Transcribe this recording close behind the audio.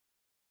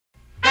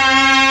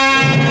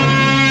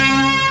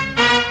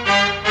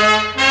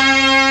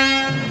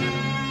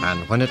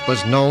when it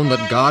was known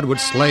that God would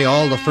slay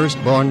all the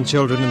firstborn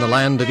children in the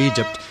land of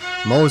Egypt,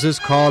 Moses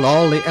called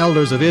all the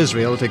elders of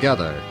Israel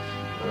together.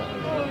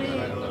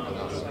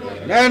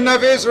 Men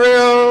of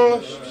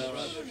Israel,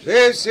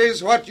 this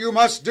is what you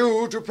must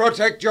do to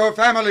protect your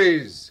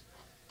families.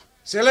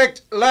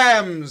 Select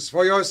lambs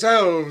for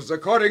yourselves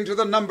according to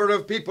the number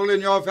of people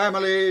in your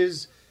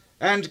families,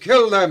 and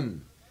kill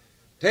them.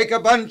 Take a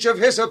bunch of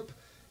hyssop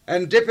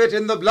and dip it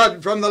in the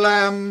blood from the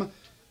lamb,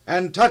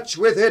 and touch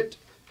with it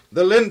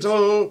the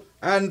lintel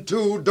and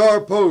 2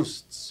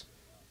 doorposts.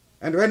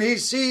 And when he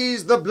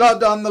sees the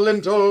blood on the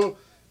lintel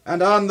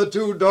and on the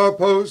 2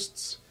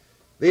 doorposts,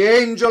 the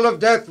angel of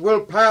death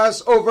will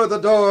pass over the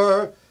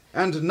door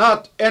and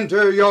not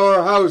enter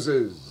your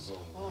houses.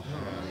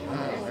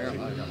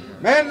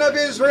 Men of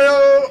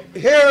Israel,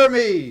 hear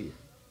me.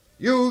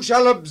 You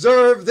shall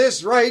observe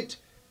this rite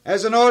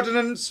as an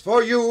ordinance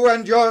for you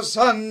and your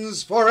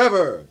sons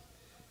forever.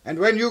 And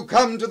when you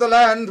come to the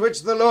land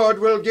which the Lord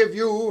will give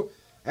you,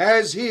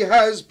 as he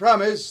has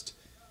promised,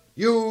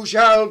 you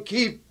shall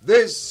keep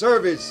this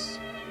service.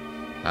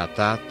 At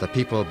that, the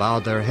people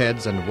bowed their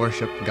heads and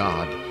worshipped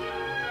God.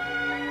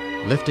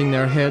 Lifting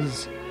their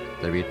heads,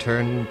 they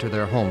returned to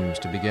their homes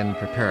to begin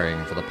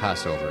preparing for the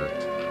Passover.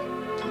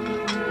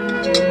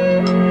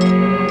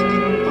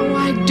 Oh,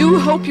 I do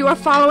hope you are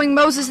following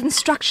Moses'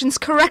 instructions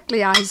correctly,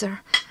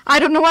 Izer. I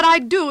don't know what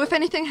I'd do if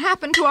anything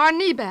happened to our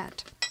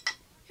Nebat.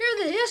 Here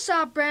are the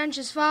hyssop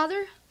branches,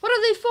 Father. What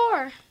are they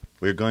for?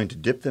 We're going to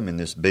dip them in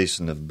this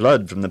basin of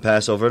blood from the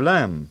Passover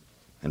lamb,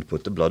 and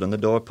put the blood on the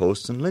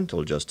doorposts and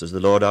lintel, just as the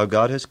Lord our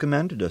God has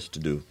commanded us to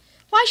do.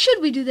 Why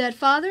should we do that,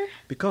 Father?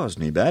 Because,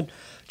 Nebat,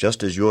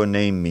 just as your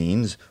name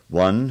means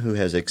one who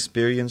has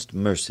experienced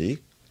mercy,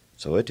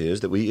 so it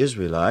is that we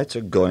Israelites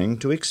are going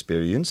to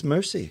experience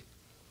mercy.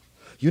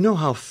 You know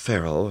how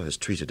Pharaoh has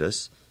treated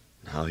us,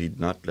 and how he'd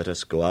not let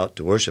us go out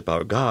to worship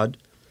our God,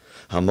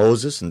 how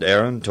Moses and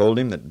Aaron told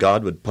him that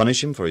God would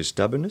punish him for his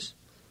stubbornness.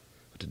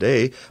 But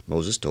today,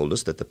 Moses told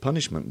us that the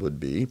punishment would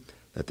be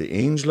that the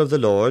angel of the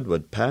Lord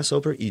would pass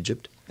over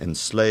Egypt and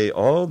slay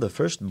all the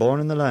firstborn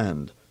in the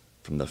land,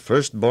 from the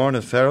firstborn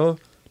of Pharaoh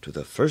to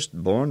the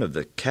firstborn of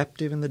the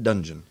captive in the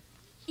dungeon.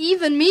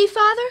 Even me,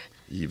 Father?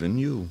 Even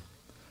you.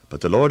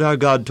 But the Lord our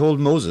God told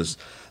Moses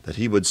that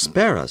he would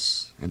spare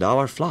us and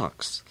our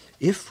flocks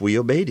if we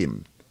obeyed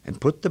him,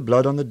 and put the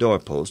blood on the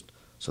doorpost,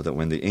 so that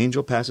when the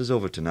angel passes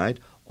over tonight,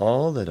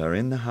 all that are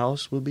in the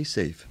house will be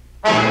safe.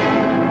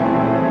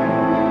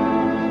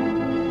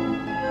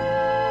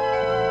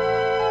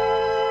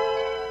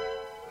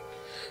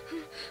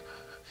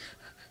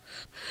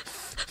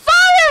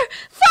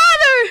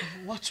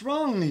 What's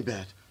wrong,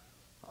 Nebat?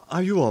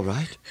 Are you all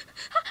right?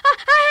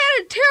 I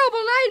had a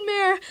terrible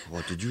nightmare.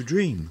 What did you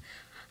dream?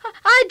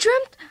 I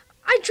dreamt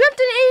an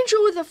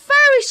angel with a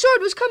fiery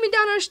sword was coming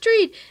down our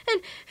street, and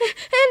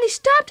he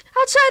stopped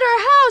outside our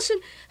house,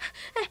 and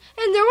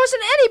there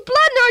wasn't any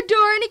blood in our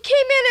door, and he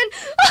came in and...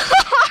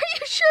 Are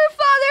you sure,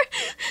 Father?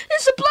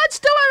 Is the blood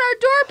still on our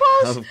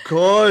doorpost? Of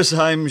course,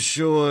 I'm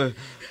sure.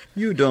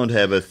 You don't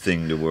have a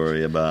thing to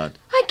worry about.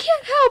 I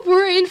can't help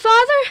worrying,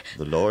 Father.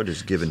 The Lord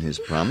has given his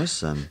promise,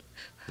 son.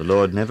 The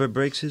Lord never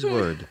breaks his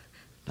word.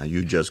 Now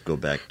you just go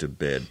back to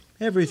bed.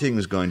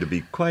 Everything's going to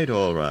be quite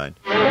all right.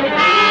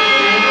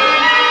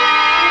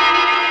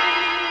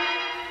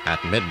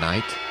 At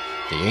midnight,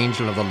 the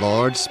angel of the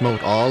Lord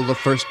smote all the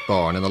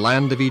firstborn in the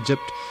land of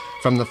Egypt,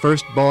 from the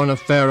firstborn of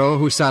Pharaoh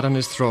who sat on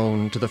his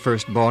throne to the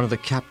firstborn of the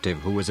captive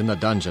who was in the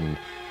dungeon,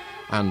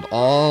 and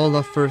all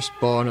the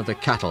firstborn of the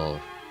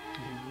cattle.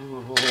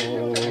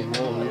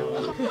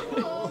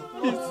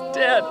 He's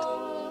dead.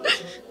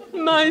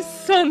 My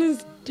son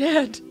is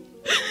dead.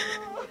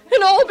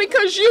 And all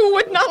because you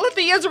would not let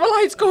the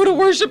Israelites go to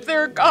worship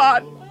their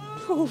God.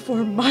 Oh,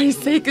 for my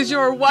sake, as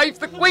your wife,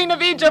 the Queen of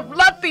Egypt,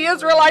 let the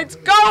Israelites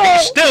go! Be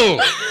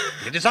still!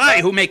 It is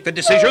I who make the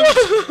decisions.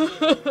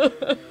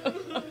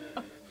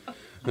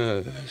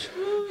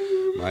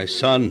 My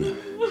son,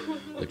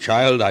 the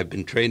child I've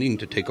been training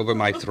to take over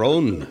my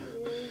throne,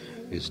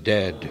 is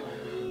dead.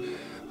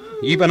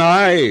 Even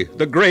I,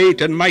 the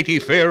great and mighty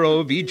Pharaoh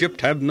of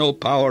Egypt, have no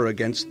power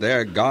against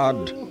their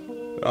God.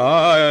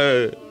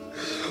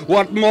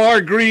 What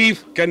more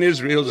grief can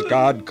Israel's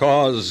God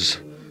cause?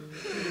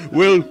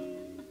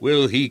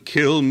 Will he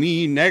kill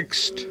me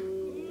next?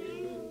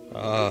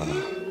 I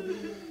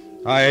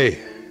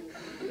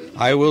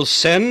will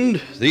send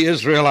the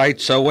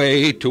Israelites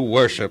away to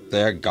worship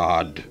their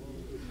God.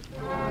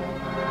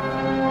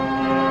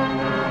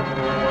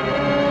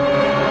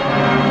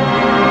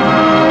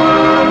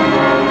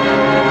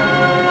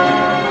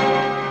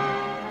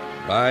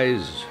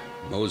 Rise,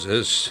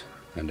 Moses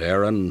and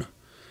Aaron.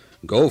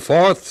 Go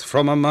forth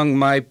from among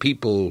my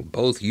people,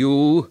 both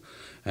you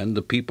and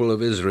the people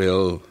of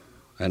Israel,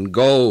 and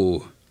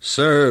go,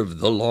 serve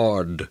the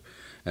Lord,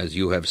 as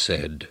you have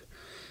said.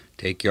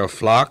 Take your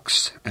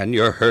flocks and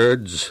your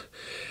herds,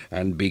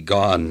 and be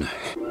gone.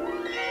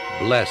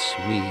 Bless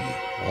me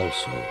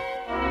also.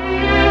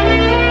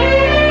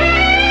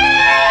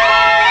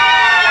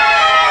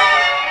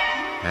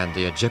 And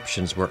the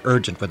Egyptians were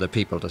urgent with the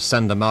people to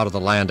send them out of the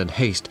land in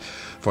haste,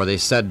 for they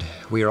said,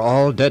 "We are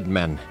all dead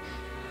men."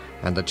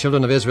 And the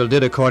children of Israel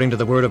did according to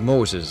the word of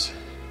Moses.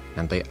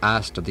 And they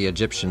asked of the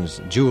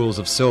Egyptians jewels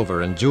of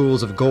silver and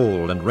jewels of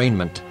gold and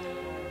raiment.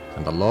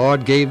 And the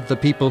Lord gave the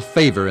people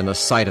favor in the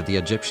sight of the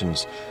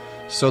Egyptians,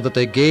 so that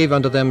they gave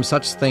unto them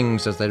such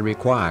things as they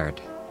required.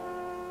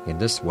 In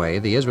this way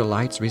the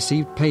Israelites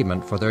received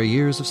payment for their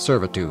years of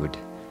servitude.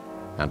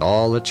 And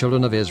all the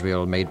children of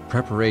Israel made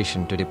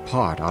preparation to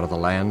depart out of the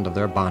land of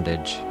their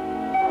bondage.